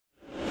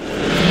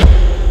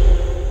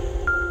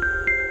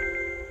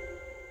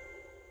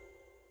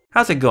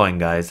How's it going,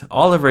 guys?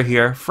 Oliver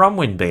here from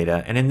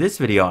WinBeta, and in this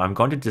video I'm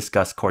going to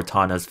discuss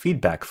Cortana's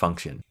feedback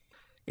function.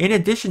 In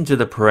addition to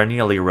the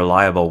perennially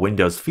reliable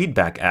Windows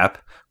Feedback app,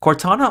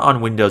 Cortana on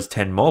Windows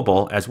 10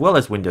 Mobile as well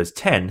as Windows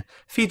 10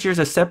 features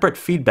a separate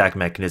feedback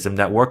mechanism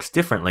that works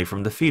differently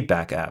from the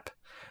Feedback app.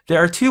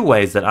 There are two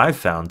ways that I've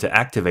found to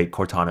activate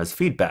Cortana's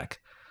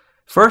feedback.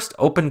 First,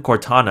 open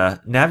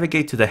Cortana,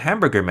 navigate to the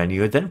hamburger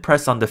menu, then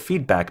press on the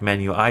Feedback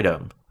menu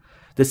item.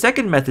 The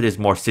second method is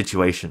more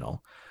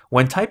situational.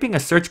 When typing a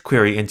search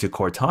query into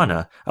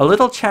Cortana, a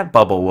little chat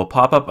bubble will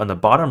pop up on the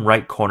bottom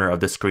right corner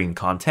of the screen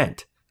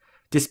content.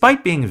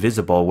 Despite being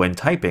visible when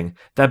typing,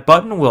 that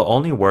button will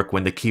only work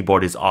when the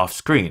keyboard is off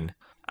screen.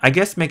 I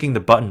guess making the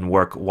button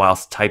work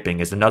whilst typing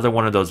is another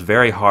one of those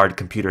very hard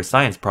computer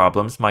science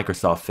problems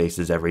Microsoft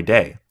faces every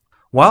day.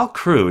 While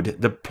crude,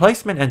 the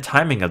placement and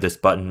timing of this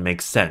button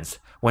makes sense.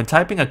 When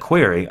typing a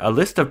query, a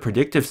list of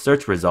predictive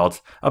search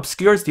results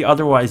obscures the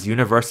otherwise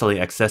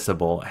universally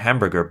accessible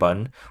hamburger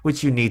button,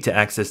 which you need to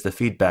access the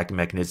feedback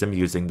mechanism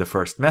using the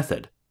first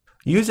method.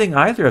 Using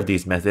either of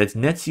these methods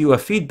nets you a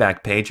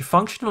feedback page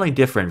functionally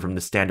different from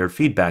the standard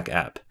feedback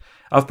app.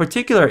 Of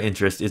particular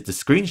interest is the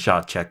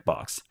screenshot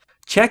checkbox.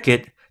 Check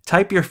it,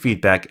 type your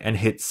feedback, and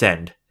hit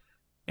send.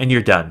 And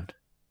you're done.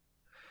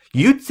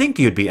 You'd think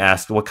you'd be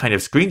asked what kind of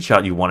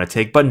screenshot you want to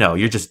take, but no,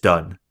 you're just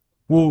done.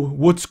 Well,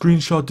 what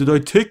screenshot did I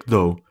take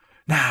though?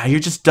 Nah, you're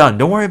just done.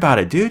 Don't worry about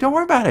it, dude. Don't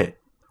worry about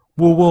it.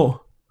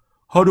 Well,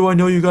 how do I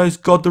know you guys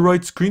got the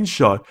right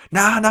screenshot?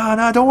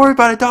 Nah, don't worry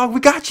about it, dog. We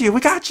got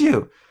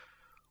you.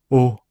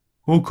 Oh,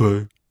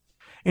 okay.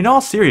 In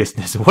all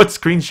seriousness, what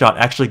screenshot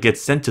actually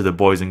gets sent to the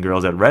boys and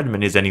girls at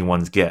Redmond is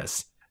anyone's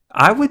guess.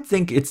 I would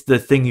think it's the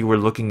thing you were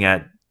looking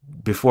at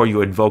before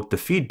you invoked the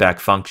feedback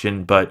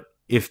function, but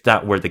if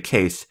that were the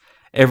case,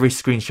 every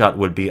screenshot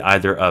would be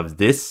either of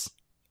this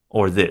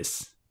or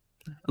this.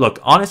 Look,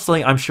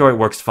 honestly, I'm sure it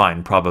works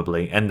fine,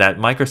 probably, and that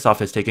Microsoft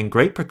has taken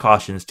great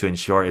precautions to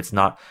ensure it's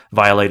not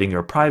violating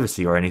your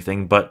privacy or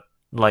anything, but,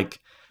 like,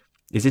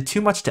 is it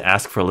too much to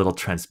ask for a little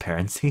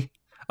transparency?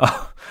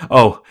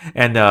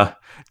 And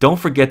don't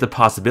forget the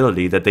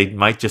possibility that they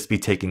might just be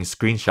taking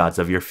screenshots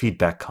of your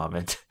feedback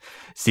comment.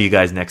 See you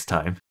guys next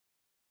time.